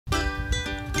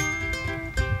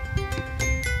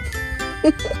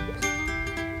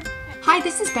Hi,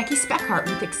 this is Becky Speckhart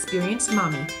with Experienced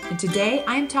Mommy, and today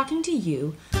I am talking to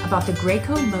you about the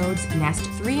Graco Modes Nest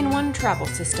 3-in-1 travel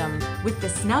system with the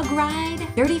Snug Ride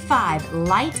 35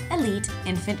 Light Elite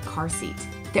Infant Car Seat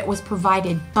that was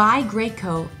provided by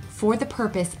Graco for the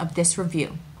purpose of this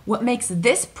review. What makes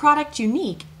this product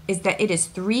unique is that it is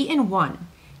 3-in-1.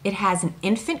 It has an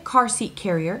infant car seat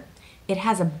carrier, it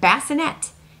has a bassinet,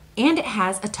 and it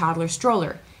has a toddler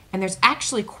stroller. And there's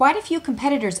actually quite a few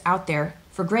competitors out there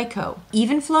for Graco.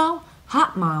 Evenflow,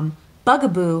 Hot Mom,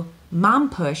 Bugaboo, Mom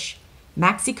Push,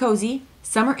 Maxi Cozy,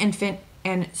 Summer Infant,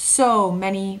 and so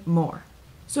many more.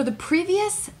 So the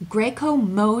previous Graco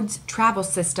Modes travel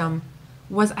system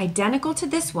was identical to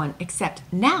this one, except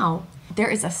now there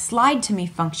is a slide to me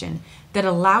function that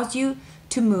allows you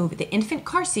to move the infant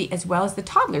car seat as well as the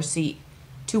toddler seat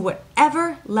to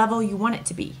whatever level you want it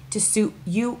to be to suit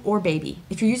you or baby.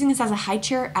 If you're using this as a high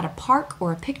chair at a park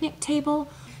or a picnic table,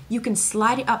 you can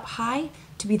slide it up high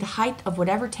to be the height of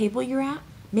whatever table you're at.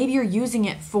 Maybe you're using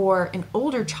it for an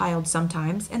older child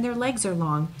sometimes and their legs are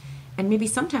long, and maybe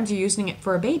sometimes you're using it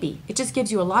for a baby. It just gives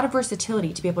you a lot of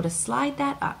versatility to be able to slide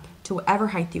that up to whatever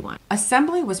height you want.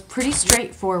 Assembly was pretty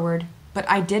straightforward, but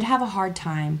I did have a hard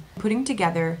time putting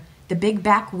together the big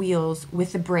back wheels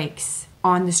with the brakes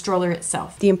on the stroller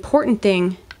itself. The important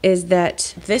thing is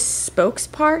that this spokes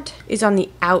part is on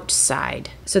the outside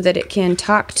so that it can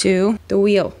talk to the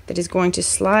wheel that is going to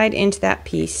slide into that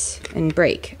piece and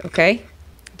brake, okay?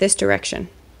 This direction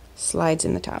slides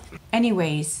in the top.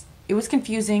 Anyways, it was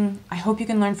confusing. I hope you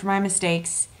can learn from my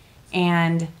mistakes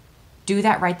and do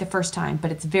that right the first time,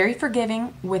 but it's very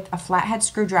forgiving with a flathead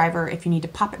screwdriver if you need to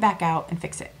pop it back out and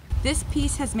fix it. This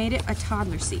piece has made it a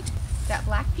toddler seat. That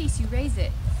black piece, you raise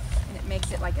it and it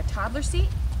makes it like a toddler seat,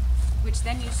 which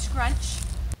then you scrunch.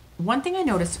 One thing I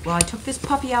noticed while I took this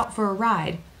puppy out for a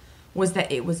ride was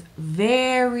that it was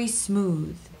very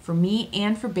smooth for me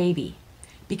and for baby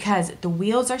because the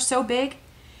wheels are so big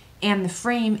and the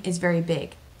frame is very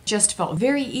big. Just felt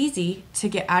very easy to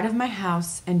get out of my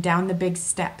house and down the big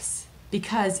steps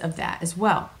because of that as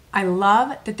well. I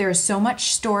love that there is so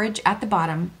much storage at the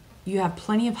bottom. You have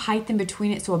plenty of height in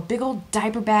between it, so a big old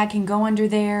diaper bag can go under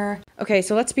there. Okay,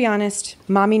 so let's be honest.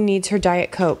 Mommy needs her Diet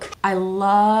Coke. I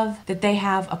love that they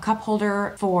have a cup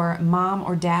holder for mom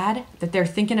or dad, that they're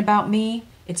thinking about me.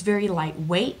 It's very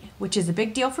lightweight, which is a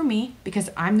big deal for me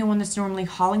because I'm the one that's normally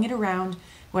hauling it around,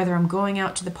 whether I'm going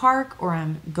out to the park or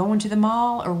I'm going to the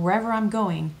mall or wherever I'm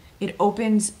going. It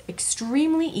opens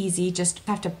extremely easy. Just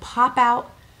have to pop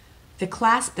out the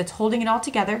clasp that's holding it all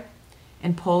together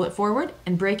and pull it forward,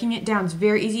 and breaking it down is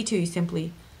very easy too. You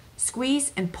simply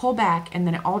squeeze and pull back and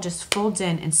then it all just folds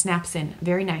in and snaps in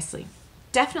very nicely.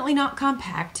 Definitely not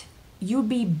compact. You would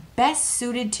be best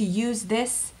suited to use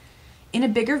this in a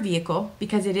bigger vehicle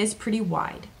because it is pretty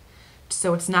wide.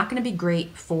 So it's not going to be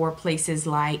great for places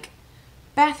like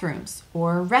bathrooms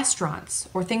or restaurants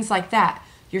or things like that.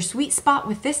 Your sweet spot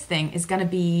with this thing is going to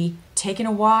be taking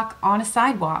a walk on a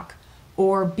sidewalk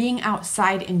or being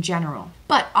outside in general.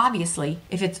 But obviously,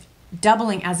 if it's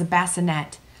doubling as a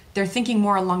bassinet, they're thinking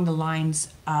more along the lines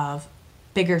of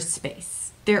bigger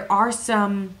space. There are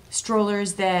some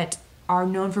strollers that are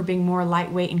known for being more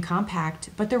lightweight and compact,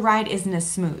 but the ride isn't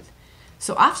as smooth.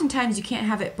 So oftentimes you can't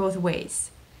have it both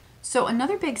ways. So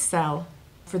another big sell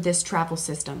for this travel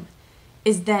system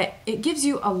is that it gives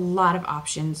you a lot of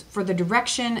options for the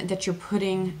direction that you're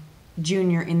putting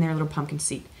Junior in their little pumpkin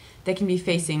seat. They can be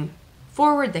facing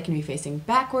forward, they can be facing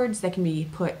backwards, they can be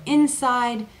put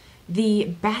inside the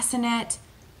bassinet,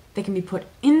 they can be put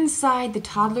inside the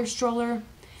toddler stroller.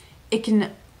 It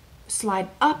can slide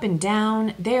up and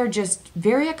down. They're just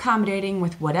very accommodating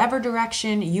with whatever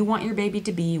direction you want your baby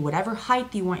to be, whatever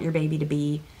height you want your baby to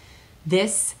be.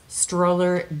 This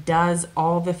stroller does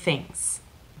all the things.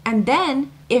 And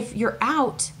then if you're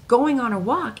out going on a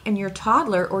walk and your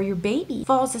toddler or your baby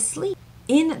falls asleep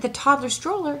in the toddler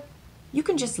stroller, you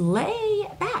can just lay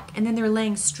back and then they're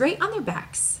laying straight on their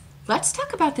backs. Let's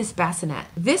talk about this bassinet.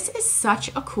 This is such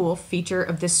a cool feature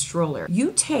of this stroller.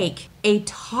 You take a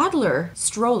toddler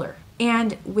stroller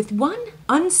and with one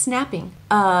unsnapping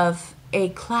of a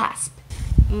clasp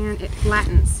and it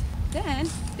flattens. Then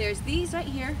there's these right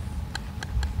here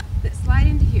that slide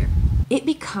into here. It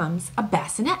becomes a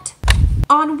bassinet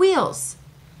on wheels.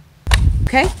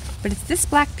 Okay, but it's this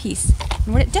black piece.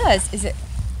 And what it does is it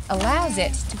allows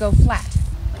it to go flat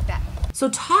like that. So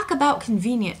talk about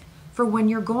convenient for when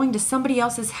you're going to somebody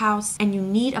else's house and you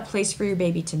need a place for your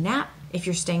baby to nap. If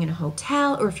you're staying in a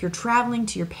hotel or if you're traveling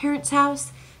to your parents'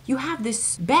 house, you have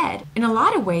this bed, in a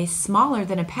lot of ways smaller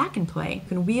than a pack and play. You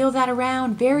can wheel that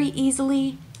around very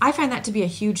easily. I find that to be a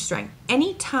huge strength.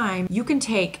 Anytime you can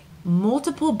take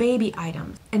multiple baby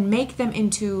items and make them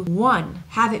into one,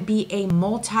 have it be a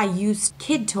multi-use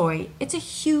kid toy, it's a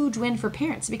huge win for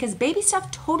parents because baby stuff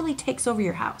totally takes over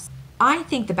your house. I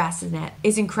think the bassinet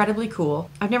is incredibly cool.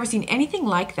 I've never seen anything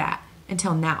like that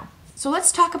until now. So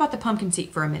let's talk about the pumpkin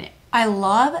seat for a minute. I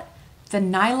love the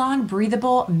nylon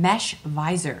breathable mesh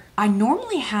visor. I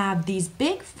normally have these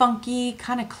big, funky,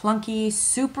 kind of clunky,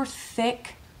 super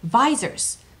thick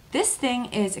visors. This thing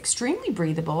is extremely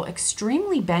breathable,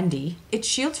 extremely bendy. It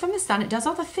shields from the sun, it does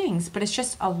all the things, but it's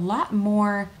just a lot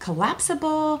more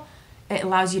collapsible. It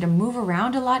allows you to move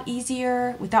around a lot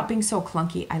easier without being so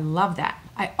clunky. I love that.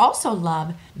 I also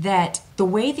love that the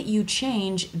way that you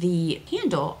change the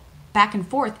handle back and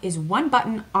forth is one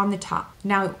button on the top.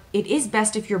 Now, it is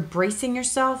best if you're bracing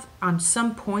yourself on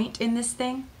some point in this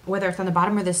thing, whether it's on the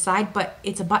bottom or the side, but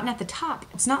it's a button at the top.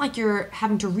 It's not like you're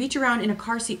having to reach around in a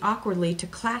car seat awkwardly to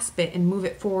clasp it and move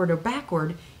it forward or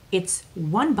backward. It's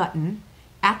one button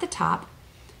at the top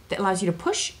that allows you to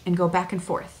push and go back and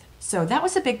forth. So that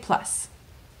was a big plus.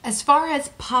 As far as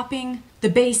popping the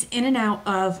base in and out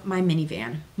of my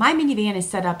minivan is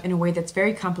set up in a way that's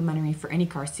very complimentary for any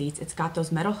car seats. It's got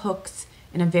those metal hooks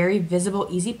in a very visible,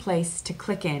 easy place to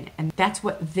click in, and that's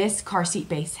what this car seat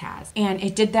base has. And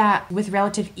it did that with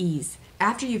relative ease.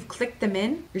 After you've clicked them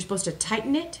in, you're supposed to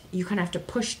tighten it. You kind of have to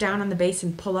push down on the base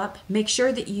and pull up. Make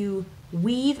sure that you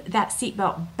weave that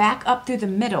seatbelt back up through the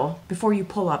middle before you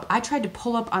pull up. I tried to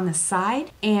pull up on the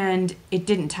side and it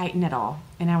didn't tighten at all,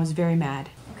 and I was very mad.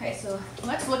 Okay, so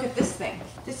let's look at this thing.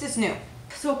 This is new.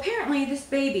 So apparently this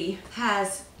baby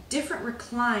has different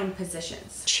recline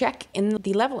positions. Check in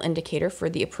the level indicator for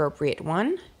the appropriate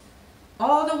one.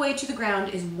 All the way to the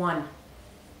ground is 1.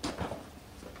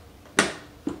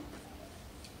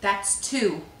 That's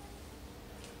 2.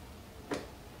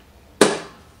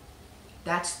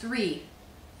 That's 3.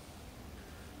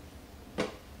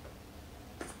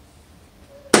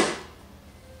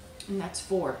 And that's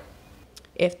 4.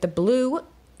 If the blue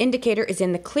indicator is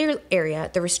in the clear area,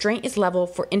 the restraint is level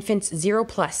for infants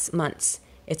 0+ months.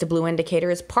 If the blue indicator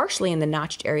is partially in the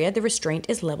notched area, the restraint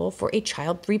is level for a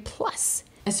child 3+.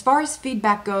 As far as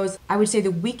feedback goes, I would say the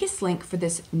weakest link for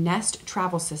this Nest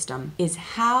travel system is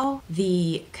how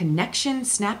the connection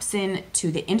snaps in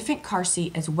to the infant car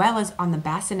seat as well as on the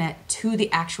bassinet to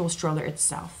the actual stroller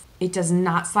itself. It does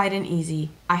not slide in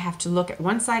easy. I have to look at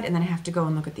one side and then I have to go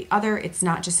and look at the other. It's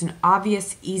not just an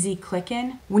obvious, easy click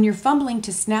in. When you're fumbling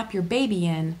to snap your baby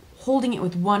in, holding it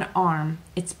with one arm,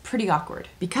 it's pretty awkward.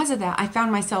 Because of that, I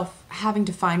found myself having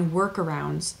to find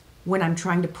workarounds when I'm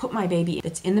trying to put my baby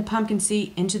that's in the pumpkin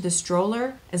seat into the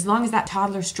stroller. As long as that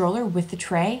toddler stroller with the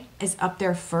tray is up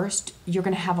there first, you're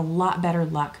gonna have a lot better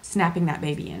luck snapping that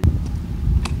baby in.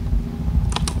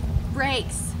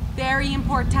 Brakes, very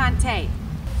importante.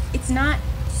 It's not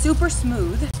super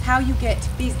smooth how you get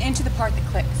these into the part that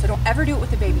clicks, so don't ever do it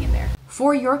with the baby in there.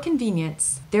 For your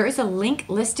convenience, there is a link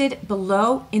listed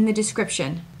below in the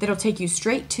description that'll take you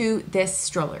straight to this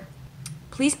stroller.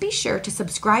 Please be sure to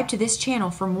subscribe to this channel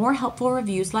for more helpful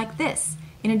reviews like this,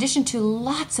 in addition to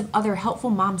lots of other helpful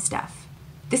mom stuff.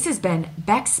 This has been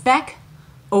Beck Speck,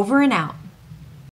 over and out.